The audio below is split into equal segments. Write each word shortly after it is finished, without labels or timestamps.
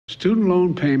Student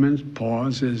loan payments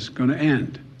pause is going to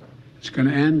end. It's going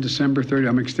to end December 30.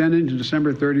 I'm extending to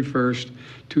December 31st,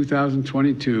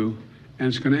 2022, and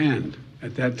it's going to end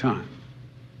at that time.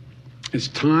 It's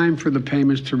time for the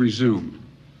payments to resume.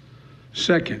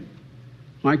 Second,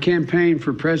 my campaign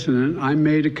for president, I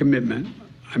made a commitment.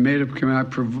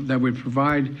 That would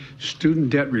provide student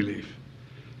debt relief,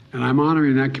 and I'm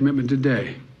honoring that commitment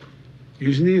today.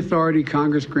 Using the authority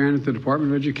Congress granted the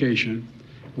Department of Education,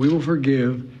 we will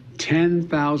forgive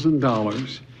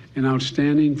 $10,000 in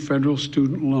outstanding federal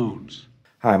student loans.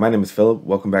 Hi, my name is Philip.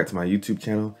 Welcome back to my YouTube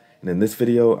channel. And in this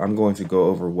video, I'm going to go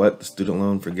over what the Student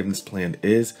Loan Forgiveness Plan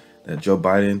is that Joe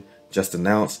Biden just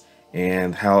announced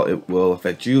and how it will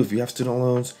affect you if you have student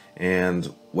loans and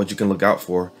what you can look out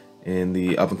for in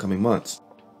the up and coming months.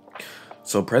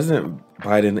 So President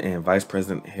Biden and Vice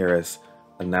President Harris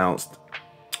announced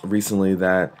recently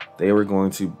that they were going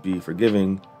to be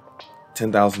forgiving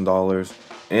 $10,000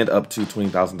 and up to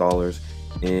 $20,000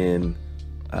 in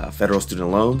federal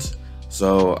student loans.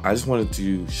 So I just wanted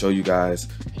to show you guys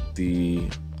the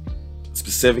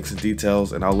specifics and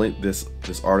details, and I'll link this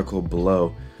article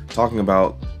below talking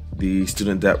about the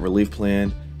student debt relief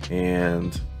plan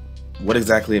and what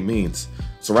exactly it means.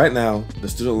 So right now, the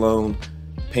student loan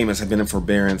payments have been in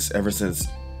forbearance ever since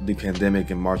the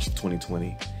pandemic in March of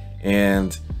 2020.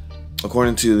 And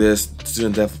according to this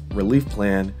student debt relief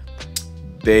plan,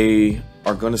 they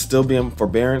are going to still be in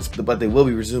forbearance, but they will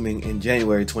be resuming in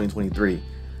January 2023.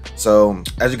 So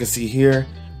as you can see here,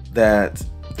 that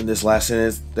in this last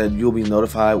sentence, that you'll be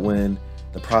notified when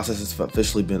the process has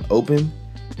officially been open,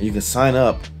 and you can sign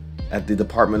up at the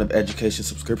Department of Education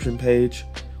subscription page,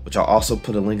 which I'll also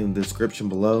put a link in the description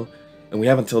below. And we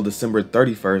have until December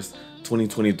 31st,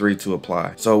 2023 to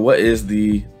apply. So what is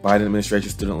the Biden administration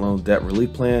student loan debt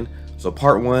relief plan? So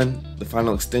part one, the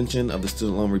final extension of the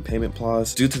student loan repayment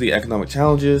pause. Due to the economic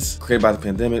challenges created by the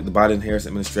pandemic, the Biden-Harris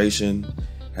administration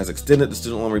has extended the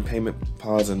student loan repayment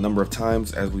pause a number of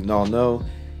times, as we all know,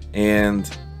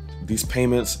 and these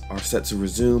payments are set to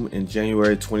resume in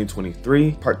January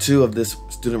 2023. Part two of this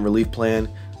student relief plan,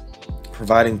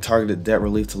 providing targeted debt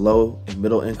relief to low and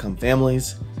middle income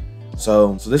families.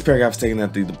 So this paragraph is stating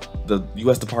that the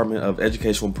U.S. Department of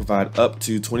Education will provide up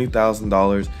to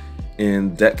 $20,000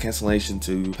 in debt cancellation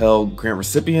to Pell Grant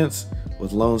recipients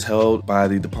with loans held by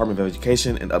the Department of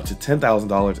Education, and up to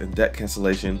 $10,000 in debt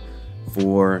cancellation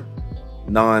for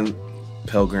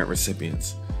non-Pell Grant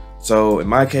recipients. So in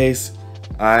my case,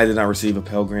 I did not receive a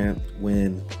Pell Grant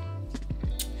when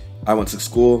I went to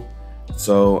school,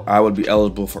 so I would be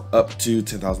eligible for up to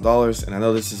 $10,000. And I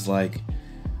know this is like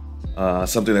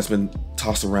something that's been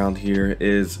tossed around here,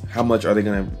 is how much are they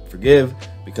going to forgive,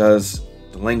 because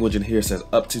the language in here says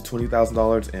up to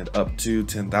 $20,000 and up to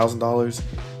 $10,000.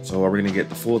 So are we going to get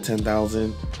the full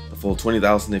 $10,000, the full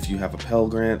 $20,000 if you have a Pell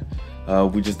Grant?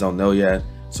 We just don't know yet,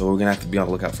 so we're going to have to be on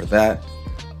the lookout for that.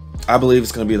 I believe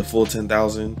it's going to be the full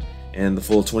 $10,000 and the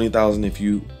full $20,000 if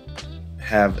you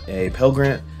have a Pell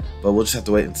Grant, but we'll just have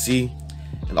to wait and see.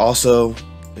 And also,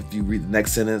 if you read the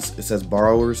next sentence, it says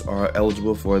borrowers are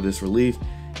eligible for this relief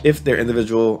if their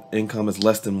individual income is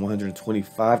less than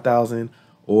 $125,000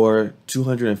 or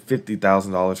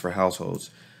 $250,000 for households.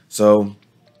 So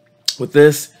with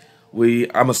this,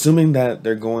 I'm assuming that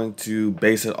they're going to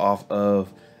base it off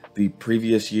of the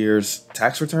previous year's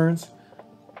tax returns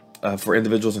for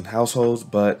individuals and households,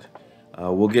 but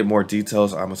we'll get more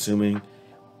details, I'm assuming,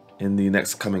 in the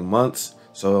next coming months.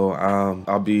 So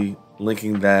I'll be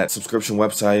linking that subscription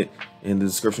website in the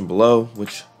description below,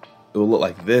 which it will look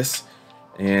like this.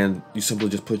 And you simply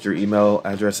just put your email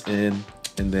address in,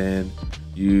 and then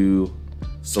you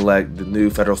select the new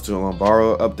federal student loan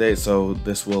borrower update. So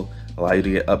this will allow you to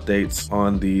get updates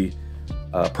on the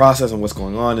process and what's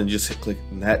going on, and just click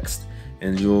next,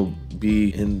 and you'll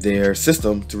be in their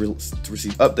system to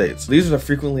receive updates. These are the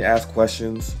frequently asked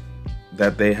questions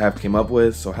that they have came up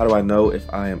with. So how do I know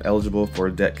if I am eligible for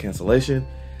debt cancellation?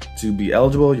 To be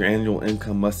eligible, your annual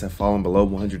income must have fallen below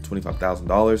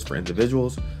 $125,000 for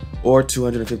individuals, or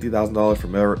 $250,000 for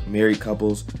married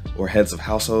couples or heads of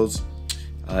households.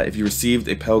 If you received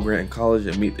a Pell Grant in college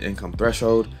and meet the income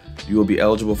threshold, you will be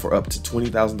eligible for up to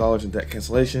 $20,000 in debt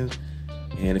cancellation.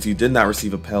 And if you did not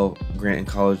receive a Pell Grant in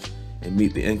college and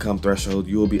meet the income threshold,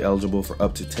 you will be eligible for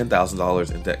up to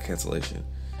 $10,000 in debt cancellation.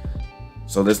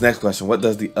 So this next question, what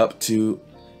does the up to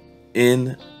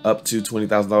 $20,000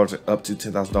 up to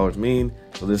 $10,000 mean?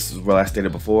 So this is what I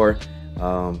stated before.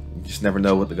 You just never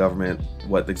know what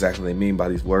exactly they mean by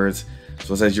these words.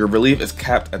 So it says your relief is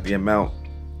capped at the amount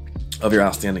of your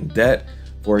outstanding debt.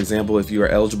 For example, if you are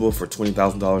eligible for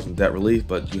 $20,000 in debt relief,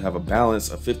 but you have a balance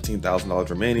of $15,000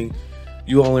 remaining,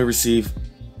 you only receive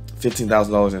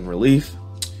 $15,000 in relief.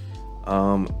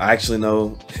 I actually know,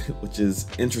 which is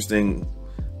interesting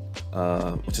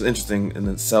in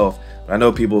itself, but I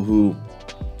know people who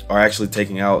are actually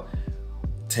taking out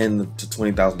 $10,000 to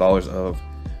 $20,000 of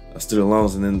student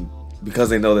loans, and then because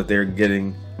they know that they're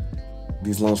getting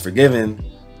these loans forgiven,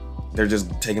 they're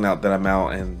just taking out that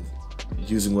amount and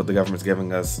using what the government's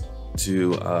giving us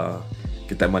to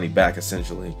get that money back,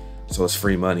 essentially. So it's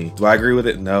free money. Do I agree with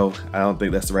it? No, I don't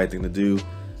think that's the right thing to do,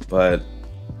 but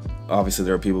obviously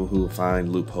there are people who find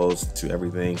loopholes to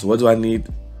everything. So what do I need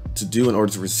to do in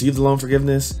order to receive the loan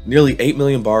forgiveness? Nearly 8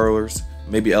 million borrowers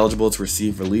may be eligible to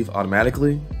receive relief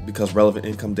automatically because relevant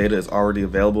income data is already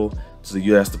available to the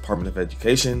U.S. Department of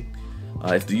Education.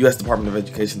 If the U.S. Department of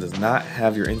Education does not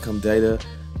have your income data,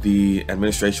 the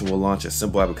administration will launch a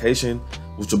simple application,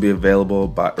 which will be available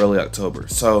by early October.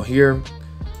 So here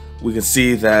we can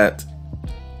see that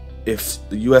if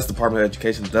the U.S. Department of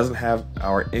Education doesn't have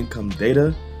our income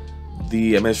data,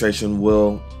 the administration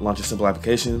will launch a simple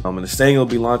application. And it's saying it'll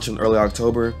be launched in early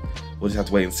October. We'll just have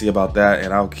to wait and see about that,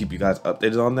 and I'll keep you guys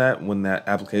updated on that when that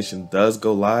application does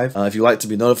go live. If you'd like to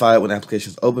be notified when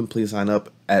applications open, please sign up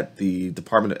at the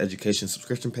Department of Education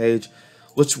subscription page,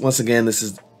 which once again, this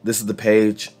is the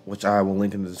page, which I will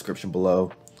link in the description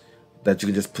below, that you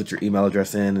can just put your email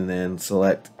address in and then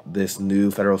select this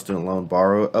new federal student loan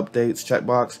borrower updates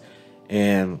checkbox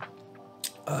and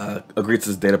agree to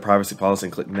this data privacy policy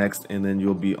and click next, and then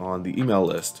you'll be on the email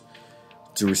list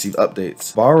to receive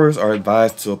updates. Borrowers are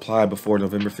advised to apply before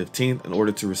November 15th in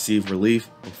order to receive relief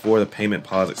before the payment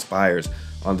pause expires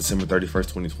on December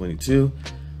 31st, 2022.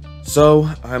 So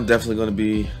I'm definitely going to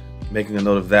be making a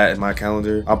note of that in my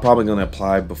calendar. I'm probably going to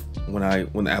apply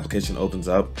when the application opens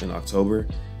up in October,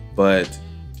 but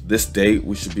this date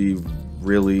we should be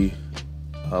really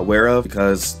aware of,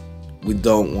 because we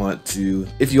don't want to,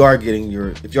 if you are getting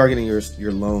your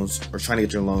loans or trying to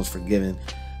get your loans forgiven,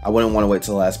 I wouldn't want to wait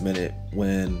till the last minute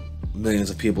when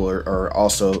millions of people are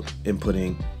also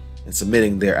inputting and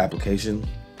submitting their application,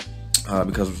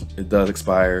 because it does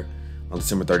expire on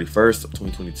December 31st of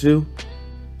 2022.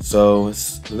 So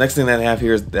the next thing that I have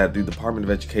here is that the Department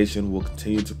of Education will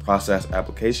continue to process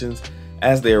applications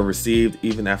as they are received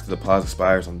even after the pause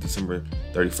expires on December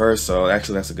 31st. So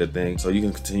actually that's a good thing. So you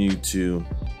can continue to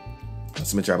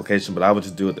submit your application, but I would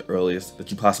just do it the earliest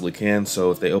that you possibly can. So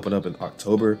if they open up in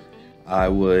October, I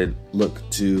would look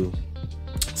to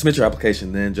submit your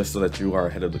application then, just so that you are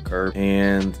ahead of the curve.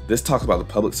 And this talks about the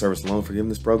Public Service Loan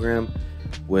Forgiveness Program,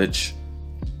 which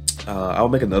I'll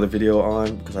make another video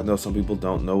on, because I know some people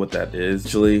don't know what that is.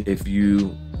 Actually, if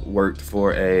you worked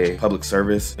for a public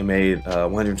service and made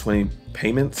 120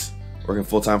 payments working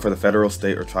full-time for the federal,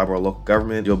 state, or tribal or local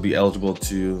government, you'll be eligible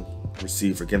to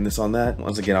receive forgiveness on that.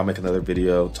 Once again, I'll make another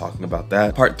video talking about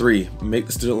that. Part 3, make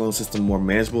the student loan system more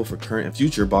manageable for current and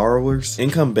future borrowers.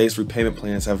 Income-based repayment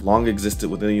plans have long existed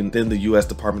within the U.S.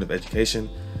 Department of Education.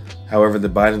 However, the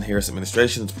Biden-Harris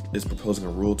administration is proposing a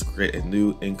rule to create a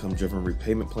new income-driven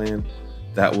repayment plan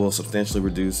that will substantially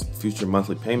reduce future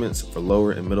monthly payments for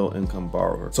lower and middle income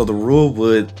borrowers. So the rule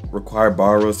would require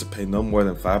borrowers to pay no more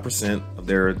than 5% of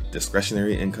their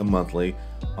discretionary income monthly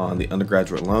on the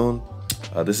undergraduate loan.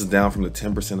 This is down from the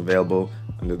 10% available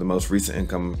under the most recent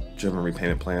income-driven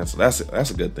repayment plan, so that's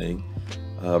a good thing.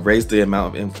 Raise the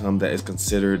amount of income that is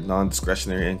considered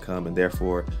non-discretionary income and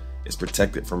therefore is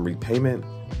protected from repayment.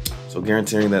 So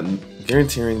guaranteeing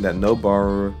that no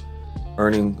borrower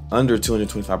earning under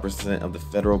 225% of the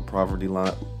federal poverty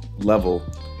line level,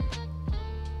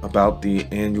 about the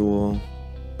annual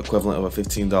equivalent of a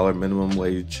 $15 minimum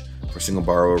wage for a single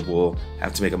borrower, will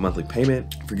have to make a monthly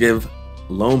payment. Forgive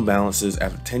loan balances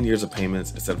after 10 years of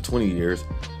payments instead of 20 years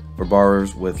for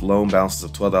borrowers with loan balances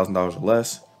of $12,000 or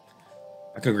less.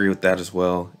 I can agree with that as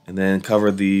well. And then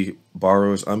cover the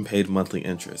borrower's unpaid monthly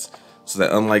interest, so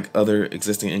that unlike other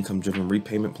existing income-driven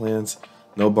repayment plans,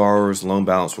 no borrower's loan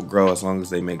balance will grow as long as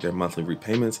they make their monthly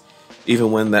repayments,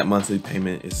 even when that monthly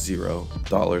payment is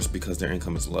 $0 because their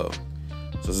income is low.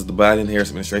 So this is the Biden-Harris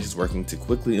administration is working to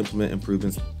quickly implement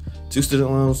improvements to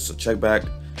student loans, so check back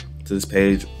to this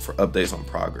page for updates on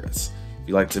progress. If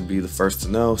you'd like to be the first to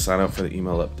know, sign up for the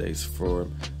email updates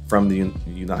from the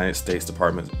United States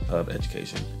Department of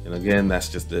Education. And again, that's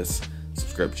just this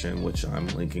subscription, which I'm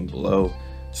linking below.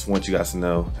 Just want you guys to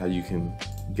know how you can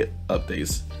get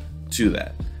updates to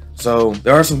that. So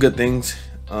there are some good things.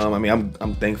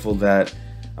 I'm thankful that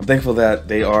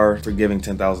they are forgiving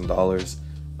 $10,000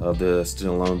 of the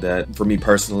student loan debt. For me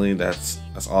personally, that's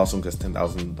awesome, because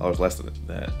 $10,000 less than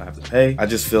that I have to pay. I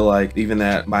just feel like even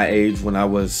at my age, when I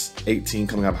was 18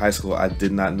 coming out of high school, I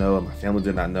did not know, and my family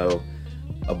did not know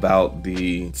about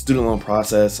the student loan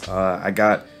process. I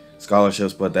got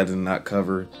scholarships, but that did not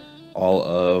cover all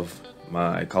of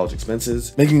my college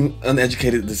expenses. Making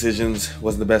uneducated decisions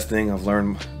wasn't the best thing. I've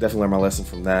definitely learned my lesson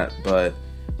from that, but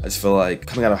I just feel like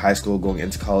coming out of high school, going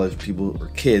into college, people or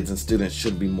kids and students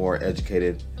should be more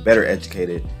educated, better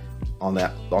educated on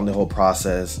the whole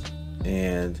process,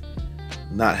 and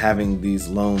not having these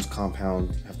loans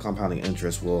have compounding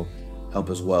interest will help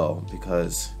as well,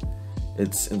 because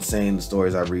it's insane the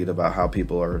stories I read about how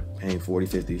people are paying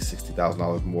 $40,000, $50,000,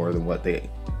 $60,000 more than what they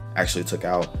actually took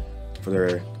out for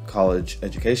their college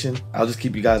education. I'll just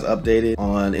keep you guys updated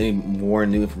on any more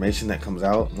new information that comes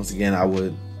out. Once again, I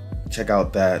would check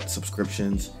out that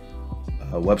subscriptions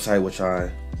website, which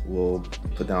I will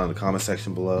put down in the comment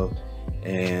section below,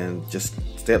 and just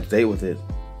stay up to date with it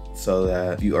so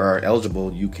that if you are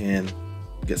eligible, you can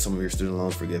get some of your student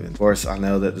loans forgiven. Of course, I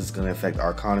know that this is going to affect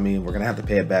our economy, and we're going to have to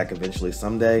pay it back eventually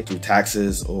someday through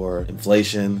taxes or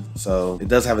inflation. So it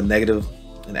does have a negative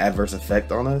and adverse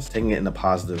effect on us. Taking it in a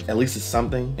positive, at least it's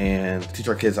something, and teach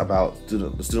our kids about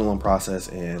the student loan process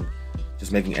and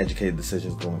just making educated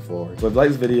decisions going forward. So if you like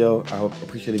this video, I would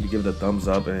appreciate if you give it a thumbs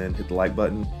up and hit the like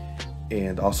button,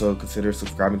 and also consider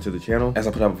subscribing to the channel, as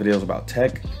I put out videos about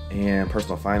tech and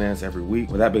personal finance every week.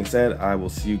 With that being said, I will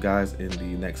see you guys in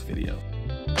the next video.